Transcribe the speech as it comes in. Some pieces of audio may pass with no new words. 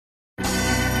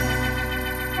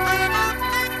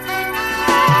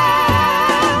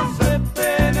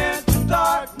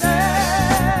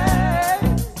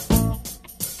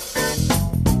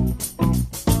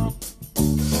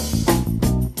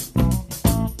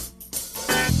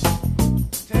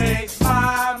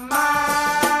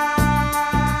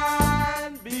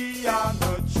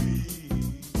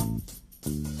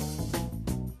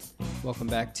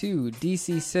back to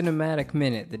DC Cinematic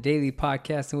Minute, the daily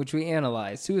podcast in which we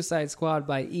analyze Suicide Squad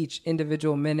by each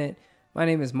individual minute. My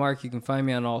name is Mark. You can find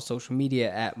me on all social media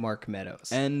at Mark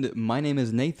Meadows. And my name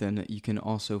is Nathan. You can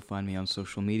also find me on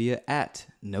social media at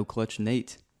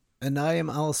NoClutchNate. And I am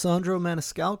Alessandro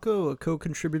Maniscalco, a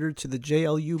co-contributor to the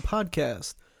JLU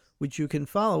podcast, which you can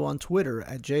follow on Twitter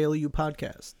at JLU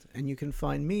Podcast. And you can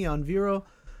find me on Vero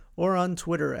or on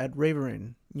Twitter at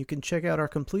Raverin. You can check out our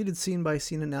completed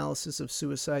scene-by-scene analysis of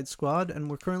Suicide Squad, and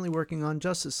we're currently working on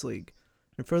Justice League.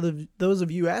 And for those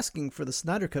of you asking for the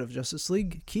Snyder Cut of Justice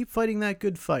League, keep fighting that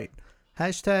good fight.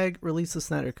 Hashtag release the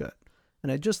Snyder Cut.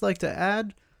 And I'd just like to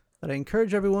add that I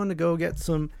encourage everyone to go get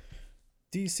some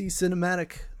DC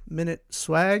Cinematic Minute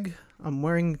swag. I'm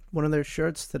wearing one of their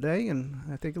shirts today, and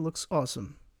I think it looks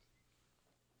awesome.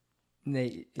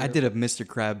 Nate, I did a Mr.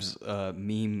 Krabs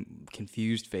meme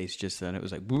confused face just then. It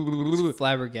was like...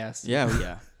 flabbergasted.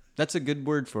 Yeah. That's a good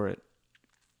word for it.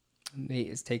 Nate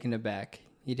is taken aback.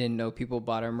 He didn't know people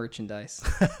bought our merchandise.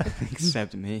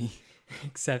 Except me.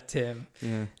 Except him.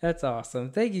 Yeah. That's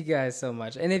awesome. Thank you guys so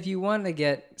much. And if you want to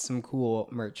get some cool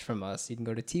merch from us, you can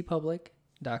go to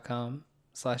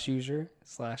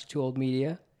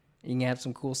tpublic.com/user/2oldmedia. You can have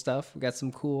some cool stuff. We got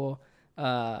some cool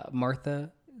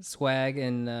Martha swag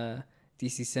and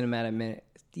DC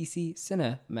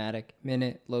Cinematic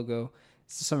Minute logo.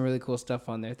 Some really cool stuff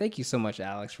on there. Thank you so much,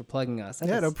 Alex, for plugging us.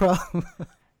 No problem.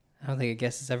 I don't think a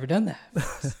guest has ever done that.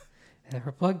 They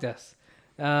never plugged us.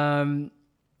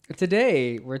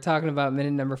 Today, we're talking about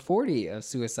minute number 40 of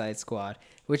Suicide Squad,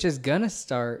 which is going to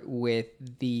start with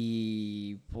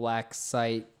the black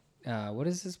site. What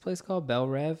is this place called? Belle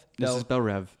Rev? This is Belle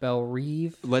Rev. Belle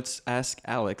Reeve? Let's ask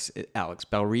Alex.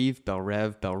 Belle Reeve, Belle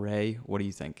Rev, Belle Ray. What do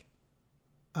you think?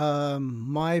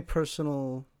 My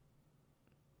personal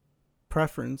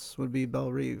preference would be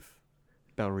Belle Reeve.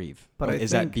 Belle Reeve. But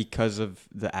is that because of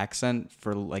the accent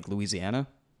for like Louisiana?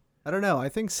 I don't know. I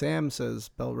think Sam says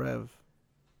Belle Rev.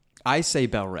 I say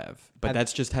Belle Rev, but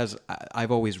that's just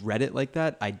I've always read it like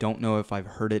that. I don't know if I've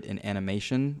heard it in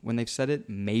animation when they've said it.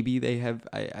 Maybe they have.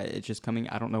 It's just coming.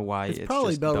 I don't know why. It's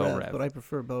probably just Belle Rev, but I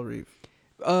prefer Belle Reeve.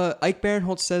 Ike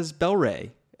Barinholtz says Belle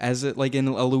Ray as it like in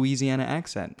a Louisiana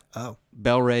accent. Oh,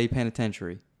 Belle Ray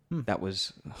Penitentiary. That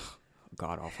was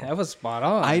god awful. That was spot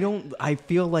on. I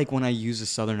feel like when I use a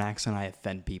Southern accent, I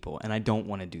offend people, and I don't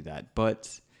want to do that.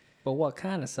 But what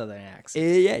kind of Southern accent?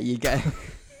 Yeah, you got.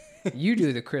 You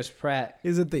do the Chris Pratt.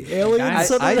 Is it the alien?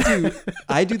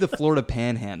 I do the Florida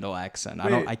Panhandle accent.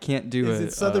 Wait, I can't do it. Is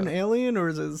it Southern Alien or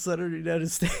is it Southern United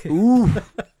States? Ooh,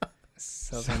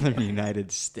 Southern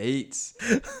United States.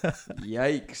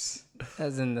 Yikes!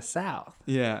 As in the South.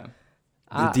 Yeah,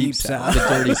 the deep South, the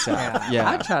dirty South. Yeah.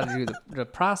 I try to do the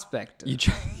prospect. You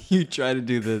try to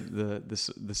do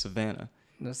the Savannah.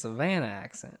 The Savannah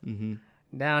accent. Mm-hmm.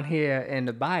 Down here in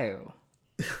the bayou.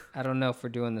 I don't know if we're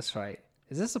doing this right.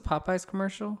 Is this a Popeyes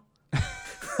commercial?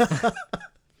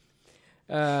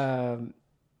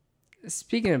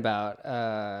 Speaking about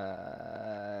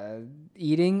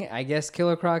eating, I guess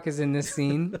Killer Croc is in this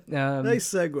scene. Nice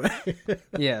segue.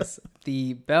 Yes.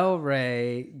 The Belle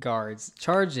Ray guards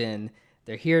charge in.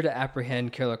 They're here to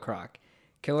apprehend Killer Croc.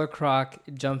 Killer Croc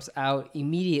jumps out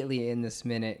immediately in this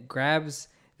minute, grabs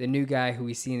the new guy who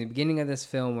we see in the beginning of this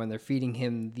film when they're feeding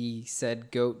him the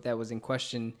said goat that was in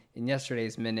question in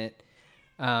yesterday's minute.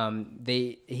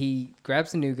 He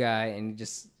grabs the new guy and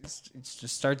just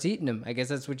starts eating him. I guess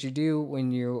that's what you do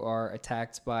when you are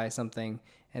attacked by something,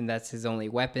 and that's his only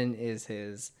weapon is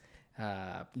his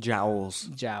jowls,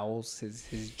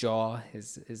 his jaw,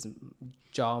 his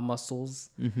jaw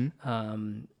muscles. Mm-hmm.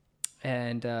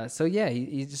 So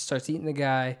he just starts eating the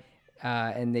guy,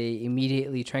 and they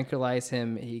immediately tranquilize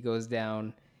him. He goes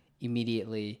down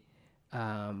immediately.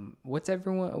 What's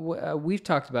everyone? We've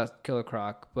talked about Killer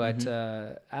Croc, but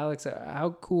Alex,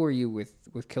 how cool are you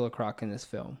with Killer Croc in this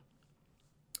film?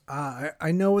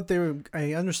 I know what they were.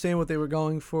 I understand what they were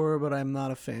going for, but I'm not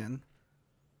a fan.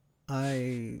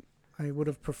 I would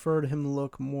have preferred him to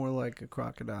look more like a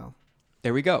crocodile.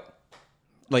 There we go.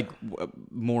 Like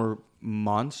more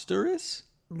monstrous.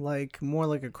 Like more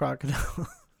like a crocodile.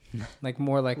 Like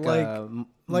more like a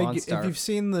monster. If you've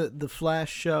seen the Flash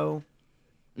show.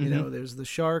 You know, there's the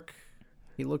shark.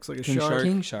 He looks like a shark.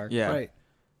 King Shark. Yeah. Right.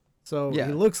 So he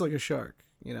looks like a shark.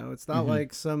 You know, it's not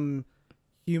like some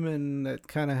human that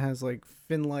kind of has like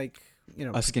fin-like,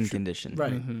 a skin condition.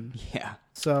 Right. Mm-hmm. Yeah.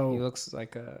 So he looks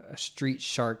like a street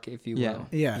shark, if you will.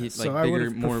 Yeah. He's so like I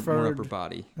bigger, more upper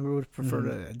body. I would have preferred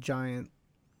a giant,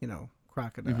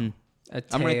 crocodile. Mm-hmm.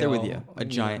 I'm right there with you. A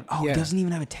giant. Oh, it doesn't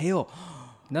even have a tail.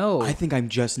 No. I think I'm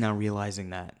just now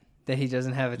realizing that. that he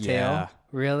doesn't have a tail? Yeah.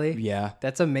 Really? Yeah.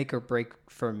 That's a make or break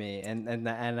for me, and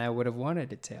I would have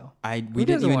wanted a tail. We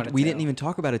doesn't want a we tail? didn't even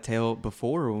talk about a tail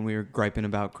before when we were griping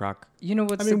about Croc. You know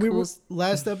what's I mean, the we were coolest?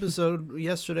 last episode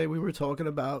yesterday. We were talking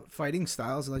about fighting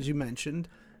styles, as you mentioned,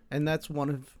 and that's one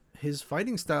of his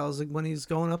fighting styles. Like when he's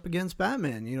going up against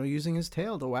Batman, using his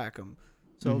tail to whack him.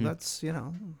 So that's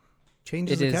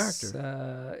changes the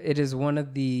character. It is one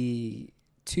of the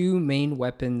two main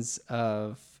weapons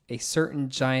of a certain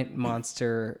giant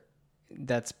monster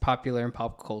that's popular in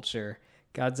pop culture.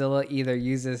 Godzilla either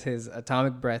uses his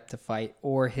atomic breath to fight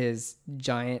or his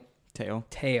giant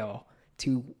tail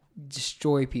to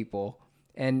destroy people.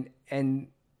 And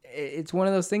it's one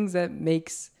of those things that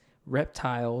makes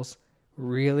reptiles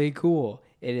really cool.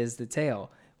 It is the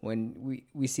tail. When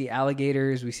we see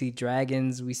alligators, we see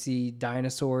dragons, we see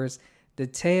dinosaurs, the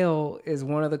tail is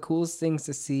one of the coolest things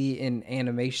to see in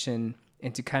animation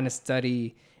and to kind of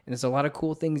study. And there's a lot of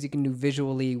cool things you can do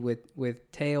visually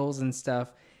with tails and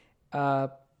stuff.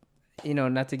 Not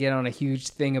to get on a huge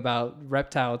thing about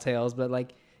reptile tails, but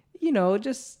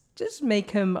just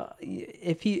make him,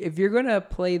 if you're going to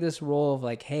play this role of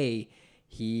like, hey,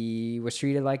 he was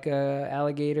treated like a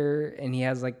alligator and he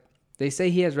has they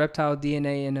say he has reptile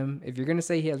DNA in him. If you're going to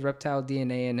say he has reptile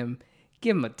DNA in him,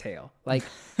 give him a tail.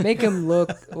 Make him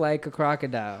look like a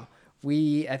crocodile.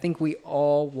 I think we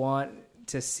all want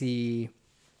to see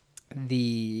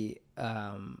maybe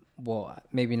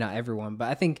not everyone, but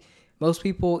I think most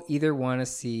people either want to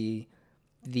see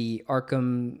the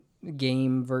Arkham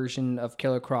game version of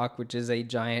Killer Croc, which is a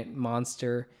giant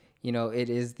monster. It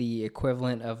is the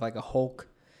equivalent of like a Hulk.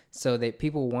 So that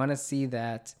people want to see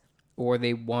that, or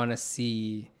they want to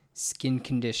see skin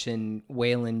condition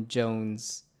Waylon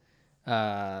Jones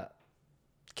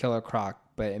Killer Croc.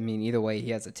 But I mean, either way,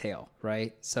 he has a tail,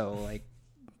 right? So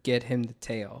get him the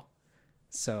tail.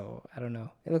 So I don't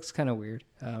know. It looks kind of weird.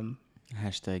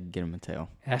 Hashtag get him a tail.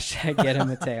 Hashtag get him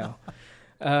a tail.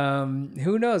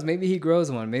 Who knows? Maybe he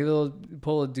grows one. Maybe they'll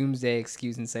pull a doomsday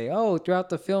excuse and say, "Oh, throughout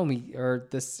the film or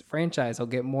this franchise, he'll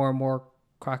get more and more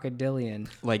crocodilian."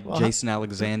 Like Jason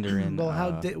Alexander and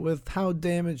with how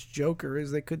damaged Joker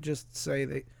is, they could just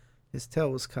say his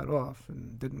tail was cut off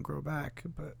and didn't grow back.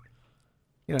 But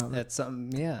that's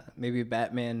something. Yeah, maybe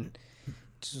Batman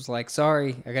just like,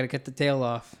 sorry, I got to get the tail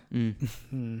off.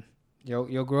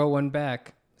 You'll grow one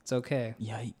back. It's okay.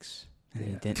 Yikes. And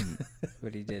he didn't.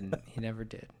 But he didn't. He never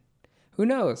did. Who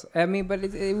knows? I mean, but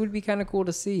it would be kind of cool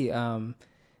to see.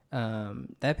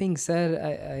 That being said,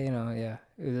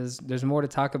 there's more to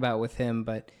talk about with him,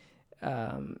 but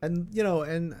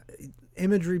and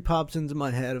imagery pops into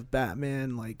my head of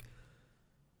Batman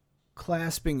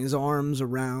clasping his arms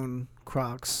around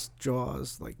Croc's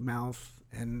jaws, mouth,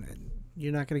 and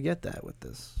you're not going to get that with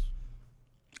this.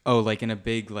 Oh, like in a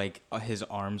big, his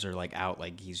arms are out,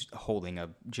 like he's holding a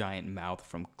giant mouth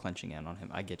from clenching in on him.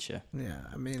 I get you. Yeah,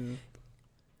 I mean,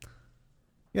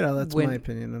 that's my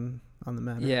opinion on the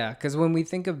matter. Yeah, because when we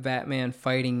think of Batman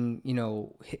fighting,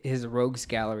 his rogues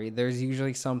gallery, there's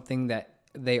usually something that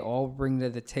they all bring to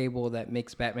the table that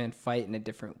makes Batman fight in a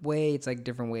different way. It's a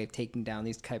different way of taking down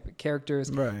these type of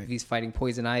characters. Right. If he's fighting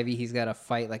Poison Ivy, he's got to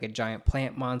fight like a giant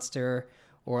plant monster.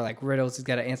 Or riddles, he's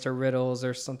got to answer riddles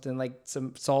or something,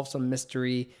 solve some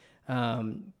mystery.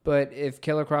 But if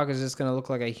Killer Croc is just going to look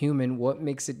like a human, what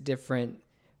makes it different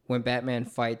when Batman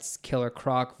fights Killer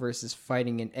Croc versus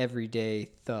fighting an everyday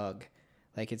thug?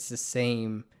 It's the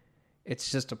same.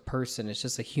 It's just a person. It's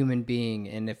just a human being.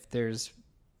 And if there's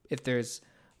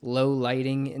low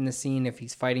lighting in the scene, if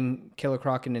he's fighting Killer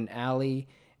Croc in an alley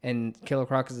and Killer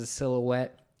Croc is a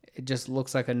silhouette, it just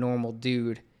looks like a normal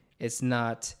dude. It's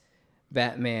not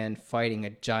Batman fighting a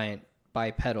giant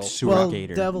bipedal sewer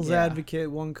gator. Devil's advocate,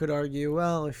 one could argue,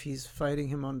 well, if he's fighting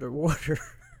him underwater.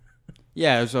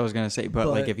 Yeah, that's what I was going to say.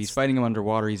 But if he's fighting him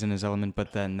underwater, he's in his element.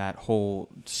 But then that whole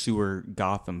sewer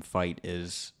Gotham fight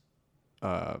is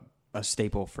a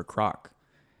staple for Croc.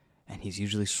 And he's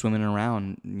usually swimming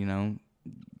around,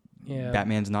 Yeah.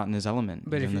 Batman's not in his element.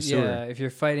 But if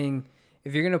you're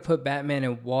going to put Batman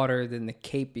in water, then the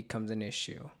cape becomes an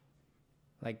issue.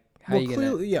 How you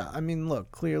clearly, yeah. I mean,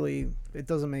 look, clearly it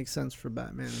doesn't make sense for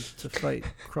Batman to fight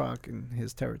Croc in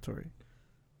his territory.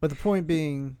 But the point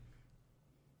being,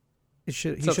 he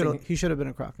should have been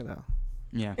a crocodile.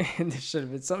 Yeah.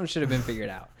 Something should have been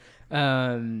figured out.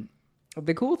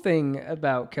 The cool thing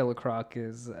about Killer Croc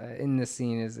is in this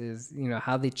scene is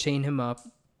how they chain him up,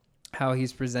 how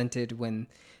he's presented when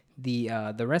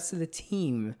the rest of the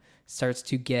team starts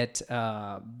to get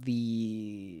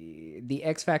the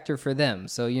X factor for them.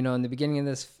 So, in the beginning of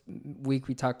this week,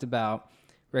 we talked about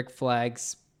Rick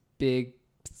Flag's big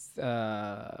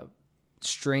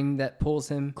string that pulls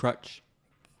him. Crutch.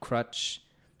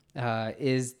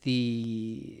 Is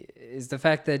the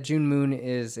fact that June Moon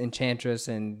is Enchantress,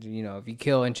 and if you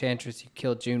kill Enchantress, you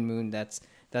kill June Moon. That's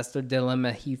the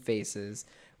dilemma he faces.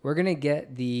 We're gonna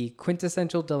get the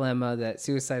quintessential dilemma that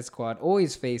Suicide Squad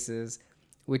always faces,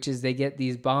 which is they get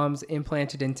these bombs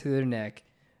implanted into their neck,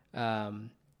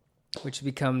 which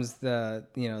becomes the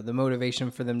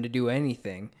motivation for them to do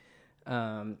anything.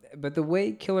 But the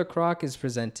way Killer Croc is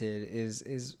presented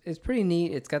is pretty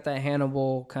neat. It's got that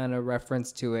Hannibal kind of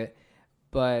reference to it,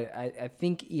 but I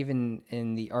think even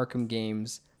in the Arkham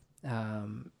games,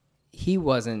 he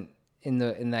wasn't in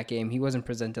that game. He wasn't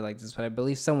presented like this, but I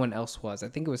believe someone else was. I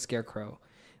think it was Scarecrow,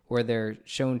 where they're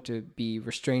shown to be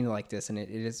restrained like this, and it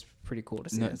is pretty cool to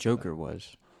see. No, Joker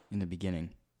was in the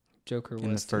beginning. Joker was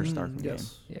in the first Arkham game.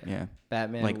 Yeah.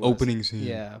 Batman, like opening scene.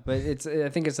 Yeah, but I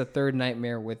think it's a third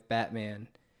nightmare with Batman,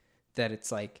 that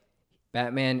it's like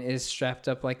Batman is strapped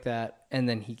up like that, and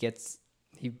then he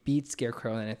beats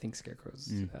Scarecrow, and I think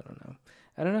Scarecrow's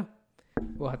I don't know.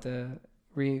 We'll have to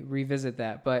revisit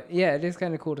that, but yeah, it is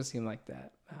kind of cool to see him like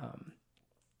that.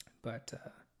 But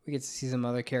we get to see some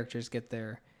other characters get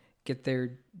their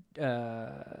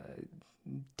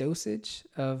dosage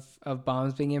of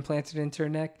bombs being implanted into her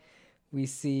neck. We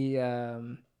see, I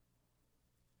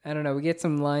don't know. We get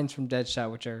some lines from Deadshot,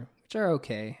 which are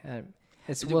okay.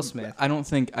 It's Will Smith. I don't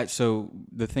think so.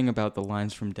 The thing about the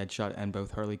lines from Deadshot and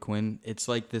both Harley Quinn, it's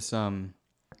like this improv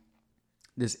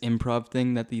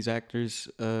thing that these actors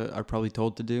are probably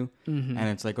told to do, and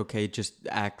it's like, okay, just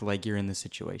act like you're in the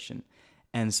situation.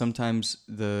 And sometimes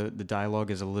the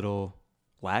dialogue is a little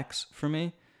lax for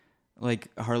me. Like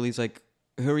Harley's like,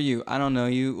 "Who are you? I don't know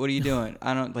you. What are you doing?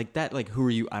 I don't like that. Like, who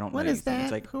are you? I don't know." What is anything. that?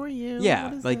 It's like, who are you?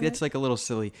 Yeah, like it's like a little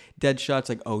silly. Deadshot's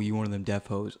like, "Oh, you one of them deaf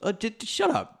hoes."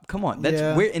 Shut up. Come on.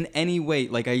 That's where in any way.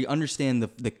 Like, I understand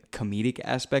the comedic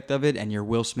aspect of it, and you're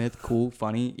Will Smith, cool,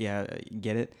 funny. Yeah,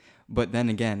 get it. But then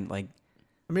again, like,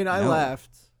 I mean, I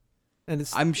laughed, and it's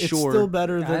still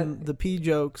better than the pee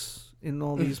jokes in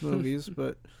all these movies.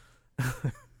 But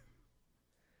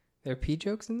there are pee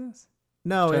jokes in this?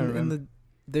 No,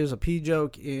 there's a pee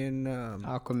joke in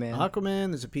Aquaman.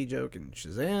 There's a pee joke in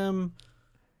Shazam.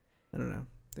 I don't know.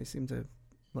 They seem to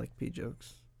like pee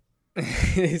jokes.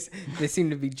 They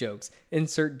seem to be jokes.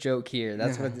 Insert joke here.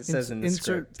 That's what it says in the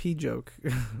script. Insert pee joke.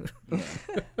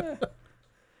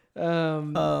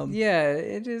 Yeah,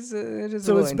 it is. It is.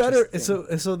 So it's better.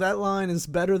 So that line is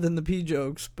better than the pee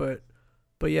jokes, but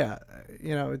yeah,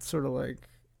 it's sort of like.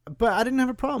 But I didn't have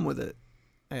a problem with it.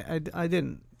 I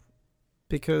didn't.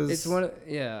 Because it's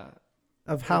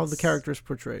of how the character is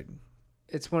portrayed.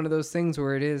 It's one of those things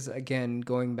where it is, again,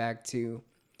 going back to,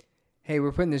 hey,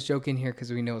 we're putting this joke in here because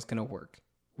we know it's going to work.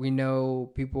 We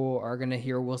know people are going to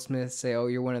hear Will Smith say, "Oh,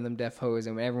 you're one of them deaf hoes,"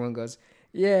 and everyone goes,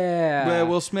 "Yeah,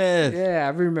 Will Smith." Yeah,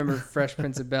 I remember Fresh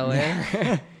Prince of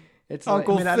Bel-Air. It's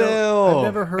Uncle Phil. I've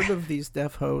never heard of these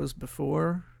deaf hoes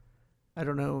before. I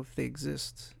don't know if they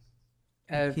exist.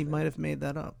 He might have made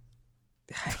that up.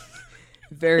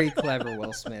 Very clever,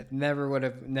 Will Smith. Never would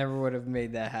have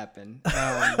made that happen.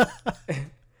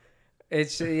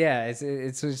 It's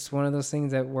just one of those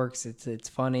things that works. It's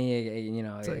funny.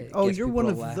 It's like, you're one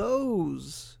of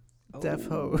those deaf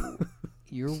hoes.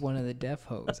 You're one of the deaf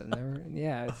hoes. I've never.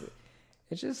 Yeah,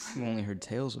 it's just. I've only heard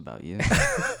tales about you.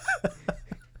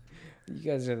 You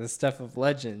guys are the stuff of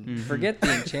legend. Mm-hmm. Forget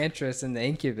the Enchantress and the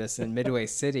Incubus in Midway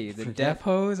City. The deaf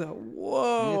hoes?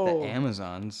 Whoa. Forget the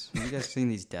Amazons. Have you guys seen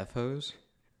these deaf hoes?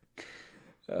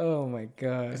 Oh my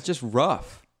god. It's just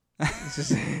rough. It's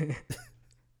just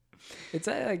it's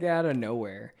like out of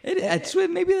nowhere. Maybe that's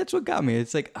what got me.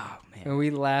 It's like, oh man. And we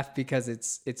laugh because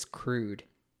it's crude.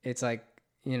 It's like,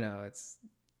 it's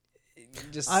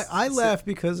just I laugh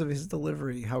because of his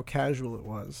delivery, how casual it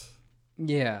was.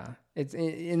 Yeah.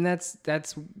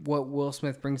 That's what Will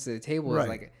Smith brings to the table. Right. Is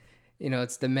like,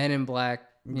 it's the Men in Black,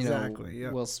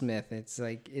 Will Smith. It's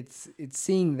like it's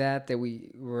seeing that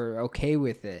we were okay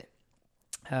with it.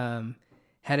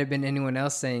 Had it been anyone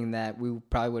else saying that, we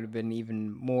probably would have been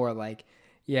even more like,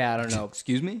 yeah, I don't know.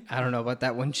 Excuse me? I don't know about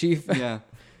that one, Chief. Yeah.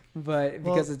 But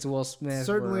because it's Will Smith,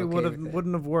 certainly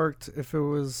wouldn't have worked if it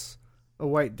was a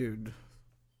white dude.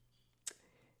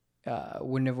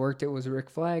 Wouldn't have worked. It was Rick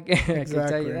Flag. Exactly. I can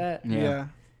tell you that. Yeah.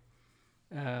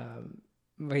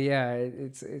 But yeah,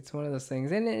 it's one of those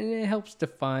things, and it helps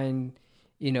define,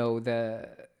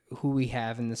 who we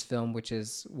have in this film, which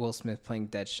is Will Smith playing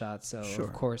Deadshot. So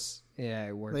of course,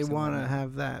 it works. They want to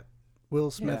have that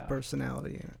Will Smith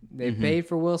personality. They paid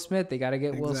for Will Smith. They got to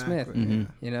get Will Smith. Mm-hmm.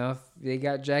 If they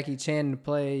got Jackie Chan to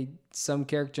play some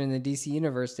character in the DC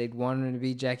universe, they'd want him to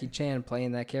be Jackie Chan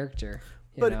playing that character.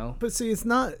 You know? But see, it's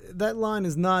not, that line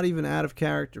is not even out of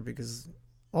character because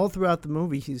all throughout the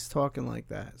movie he's talking like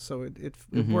that. So it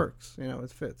works, you know,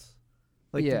 it fits.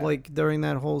 Like during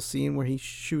that whole scene where he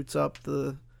shoots up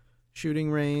the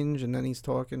shooting range and then he's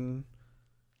talking,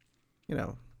 you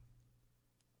know.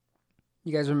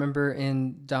 You guys remember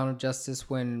in Dawn of Justice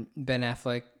when Ben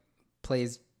Affleck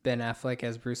plays Ben Affleck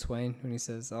as Bruce Wayne when he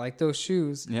says, "I like those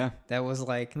shoes." Yeah. That was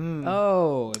like,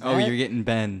 you're getting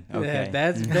Ben. Okay. Yeah,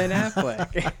 that's Ben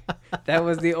Affleck. That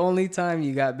was the only time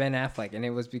you got Ben Affleck, and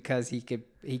it was because he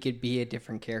could be a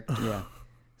different character. Yeah.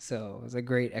 So it was a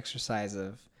great exercise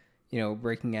of, you know,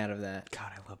 breaking out of that.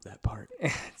 God, I love that part.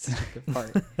 It's such a good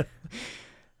part.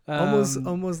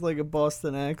 Almost like a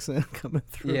Boston accent coming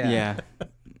through. Yeah.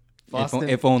 Boston,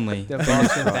 if only. The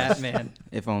Boston Batman.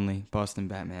 If only. Boston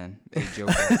Batman. A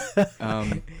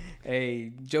Joker.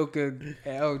 Hey, Joker.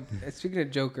 Oh, speaking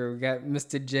of Joker, we got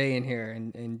Mr. J in here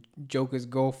and Joker's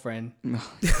girlfriend.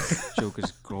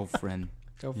 Joker's girlfriend.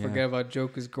 Don't forget about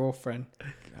Joker's girlfriend.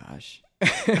 Gosh.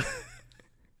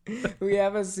 We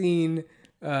have a scene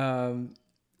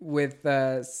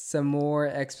with some more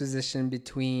exposition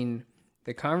between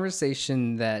the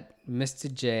conversation that Mr.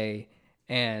 J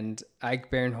and Ike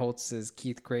Barinholtz's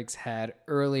Keith Griggs had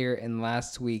earlier in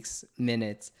last week's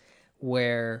minutes,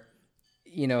 where,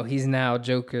 you know, he's now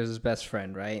Joker's best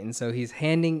friend, right? And so he's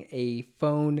handing a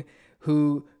phone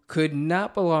who could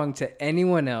not belong to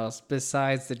anyone else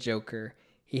besides the Joker.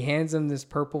 He hands him this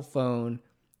purple phone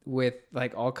with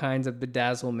like all kinds of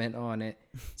bedazzlement on it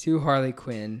to Harley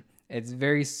Quinn. It's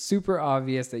very super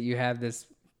obvious that you have this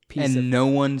piece and no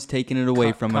one's taking it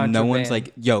away from him. No one's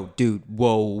like, yo, dude,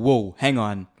 whoa, hang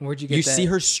on. Where'd you get that? You see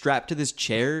her strapped to this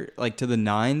chair, like to the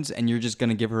nines, and you're just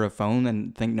going to give her a phone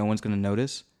and think no one's going to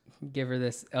notice? Give her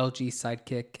this LG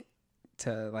sidekick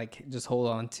to like just hold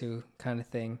on to kind of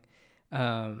thing.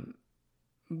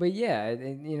 But yeah,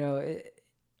 you know,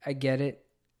 I get it,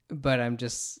 but I'm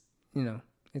just, you know,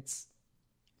 it's...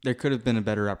 There could have been a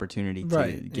better opportunity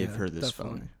to give her this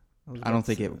definitely. phone. I don't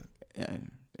think it...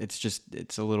 It's just,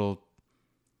 it's a little...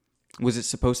 Was it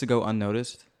supposed to go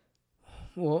unnoticed?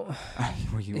 Well,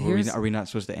 are we not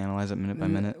supposed to analyze it minute by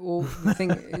minute? Well, the thing,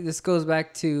 this goes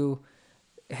back to,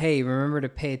 hey, remember to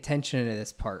pay attention to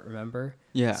this part, remember?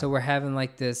 Yeah. So we're having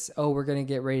like this, we're going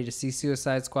to get ready to see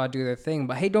Suicide Squad do their thing.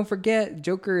 But hey, don't forget,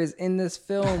 Joker is in this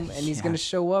film and he's going to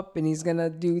show up and he's going to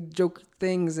do Joker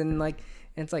things. And like,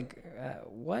 and it's like,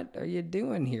 what are you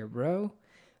doing here, bro?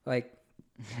 Like,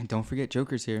 don't forget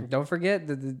Joker's here. Don't forget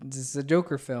that this is a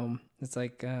Joker film. It's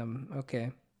like,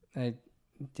 okay, I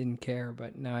didn't care,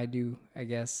 but now I do, I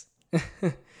guess.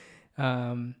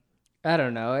 I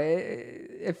don't know.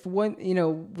 If one, you know,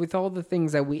 with all the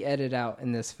things that we edit out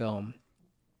in this film,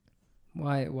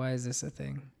 why is this a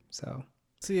thing? So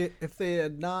see, if they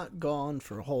had not gone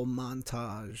for a whole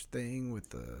montage thing with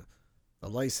the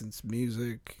licensed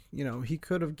music, you know, he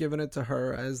could have given it to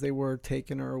her as they were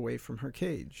taking her away from her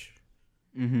cage.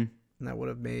 Mm-hmm. And that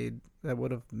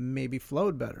would have maybe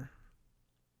flowed better.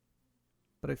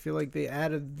 But I feel like they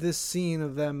added this scene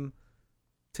of them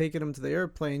taking him to the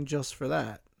airplane just for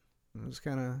that. It was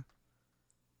kind of...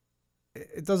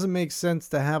 It doesn't make sense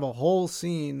to have a whole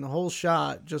scene, the whole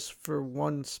shot, just for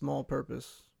one small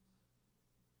purpose.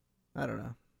 I don't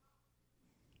know.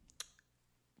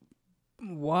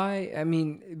 Why? I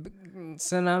mean,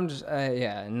 so now I'm just,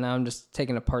 now I'm just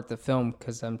taking apart the film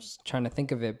because I'm just trying to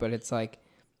think of it. But it's like,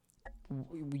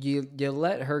 you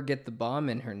let her get the bomb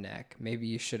in her neck. Maybe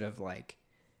you should have like,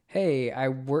 hey,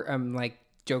 I'm like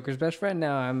Joker's best friend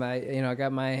now. I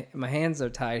got my hands are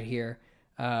tied here.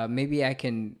 Maybe I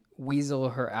can weasel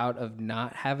her out of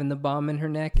not having the bomb in her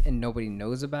neck and nobody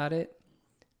knows about it.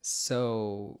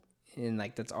 So, and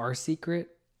like that's our secret.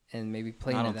 And maybe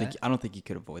play into that. I don't think you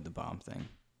could avoid the bomb thing.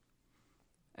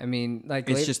 I mean, like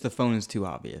it's just the phone is too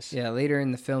obvious. Yeah, later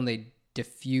in the film they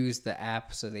diffuse the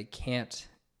app so they can't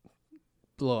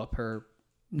blow up her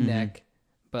neck.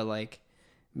 But like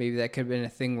maybe that could have been a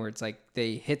thing where it's like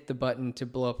they hit the button to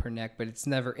blow up her neck, but it's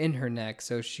never in her neck,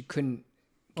 so she couldn't.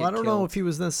 Well, I don't know if he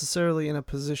was necessarily in a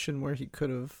position where he could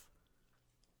have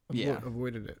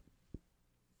avoided it.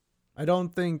 I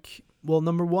don't think. Well,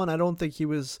 number one, I don't think he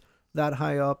was that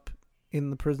high up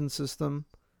in the prison system,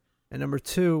 and number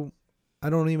two, I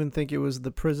don't even think it was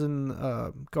the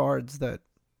prison guards that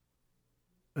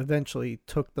eventually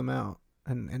took them out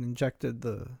and injected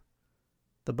the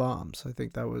bombs. I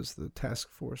think that was the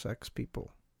Task Force X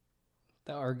people,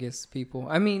 the Argus people.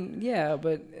 I mean, yeah,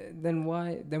 but then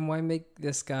why make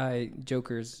this guy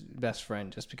Joker's best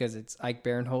friend just because it's Ike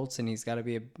Barinholtz and he's got to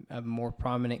be a more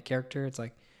prominent character? It's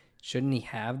like, Shouldn't he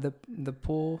have the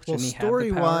pull? Well, Shouldn't he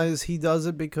story-wise, he does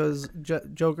it because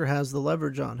Joker has the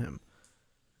leverage on him.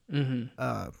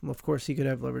 Mm-hmm. Of course, he could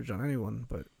have leverage on anyone,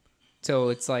 but... So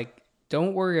it's like,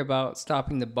 don't worry about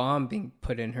stopping the bomb being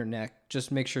put in her neck.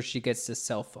 Just make sure she gets the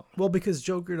cell phone. Well, because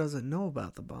Joker doesn't know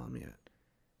about the bomb yet.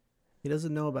 He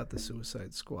doesn't know about the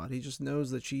Suicide Squad. He just knows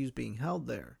that she's being held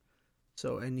there.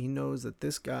 So, and he knows that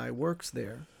this guy works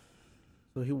there.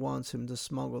 So he wants him to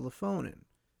smuggle the phone in.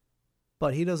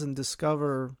 But he doesn't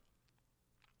discover...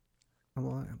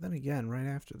 Well, then again, right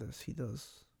after this, he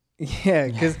does... Yeah,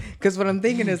 because what I'm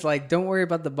thinking is like, don't worry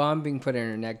about the bomb being put in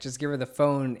her neck. Just give her the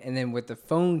phone, and then with the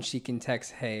phone, she can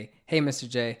text, hey, Mr.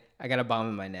 J, I got a bomb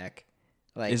in my neck.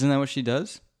 Like, isn't that what she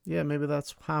does? Yeah, maybe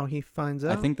that's how he finds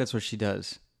out. I think that's what she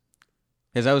does.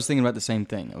 Because I was thinking about the same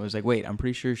thing. I was like, wait, I'm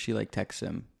pretty sure she like texts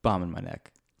him, bomb in my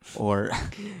neck. Or,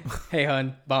 hey,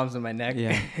 hon, bomb's in my neck.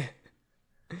 Yeah.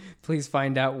 Please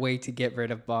find out way to get rid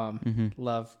of bomb. Mm-hmm.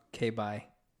 Love, K-bye.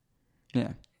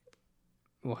 Yeah.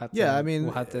 We'll have to, yeah, I mean,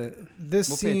 we'll have to. This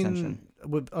we'll pay attention. scene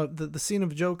with the scene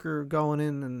of Joker going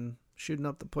in and shooting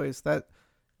up the place, that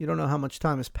you don't know how much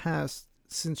time has passed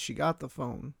since she got the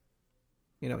phone.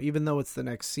 You know, even though it's the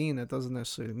next scene, that doesn't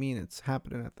necessarily mean it's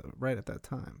happening right at that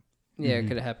time. Yeah, it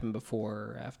could have happened before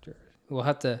or after. We'll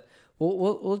have to.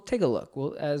 We'll take a look.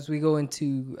 We'll, as we go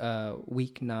into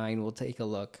week 9, we'll take a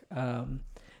look.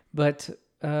 But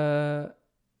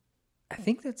I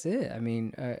think that's it. I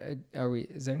mean, are we?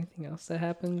 Is there anything else that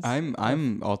happens?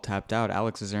 I'm all tapped out.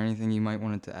 Alex, is there anything you might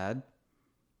want to add?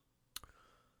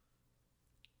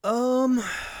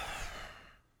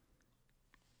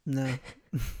 No.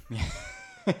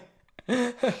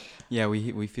 Yeah,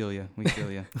 we feel you. We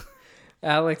feel you.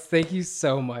 Alex, thank you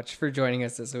so much for joining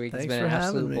us this week. Thanks it's been for an having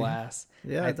absolute me. blast.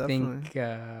 Yeah, definitely.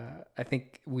 I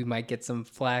think we might get some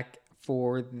flack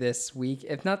for this week,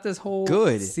 if not this whole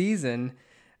season.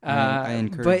 I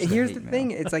encourage but the here's hate the mail.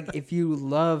 thing: it's like if you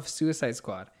love Suicide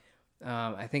Squad,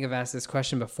 I think I've asked this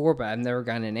question before, but I've never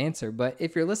gotten an answer. But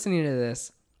if you're listening to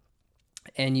this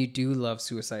and you do love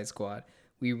Suicide Squad,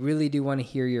 we really do want to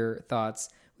hear your thoughts.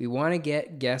 We want to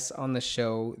get guests on the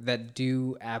show that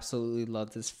do absolutely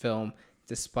love this film,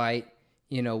 despite,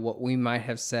 you know, what we might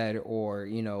have said, or,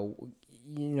 you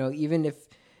know, even if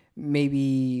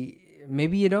maybe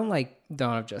you don't like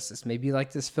Dawn of Justice, maybe you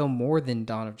like this film more than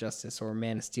Dawn of Justice or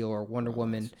Man of Steel or Wonder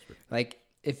Woman. Like,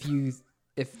 if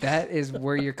that is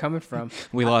where you're coming from,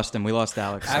 We lost him. We lost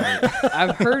Alex.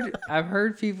 I've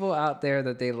heard people out there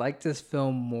that they like this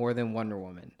film more than Wonder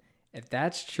Woman. If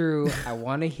that's true, I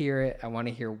want to hear it. I want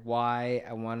to hear why.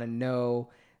 I want to know,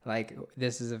 like,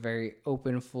 this is a very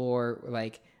open floor.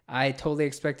 Like, I totally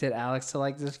expected Alex to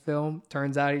like this film.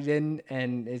 Turns out he didn't,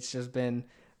 and it's just been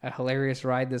a hilarious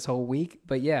ride this whole week.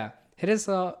 But yeah, hit us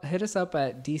up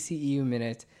at DCEU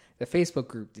Minute, the Facebook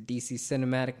group, the DC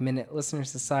Cinematic Minute Listener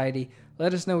Society.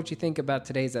 Let us know what you think about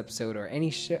today's episode or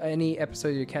any episode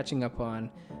you're catching up on.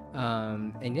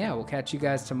 And yeah, we'll catch you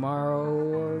guys tomorrow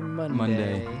or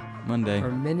Monday. Monday.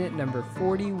 For minute number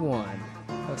 41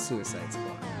 of Suicide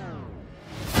Squad.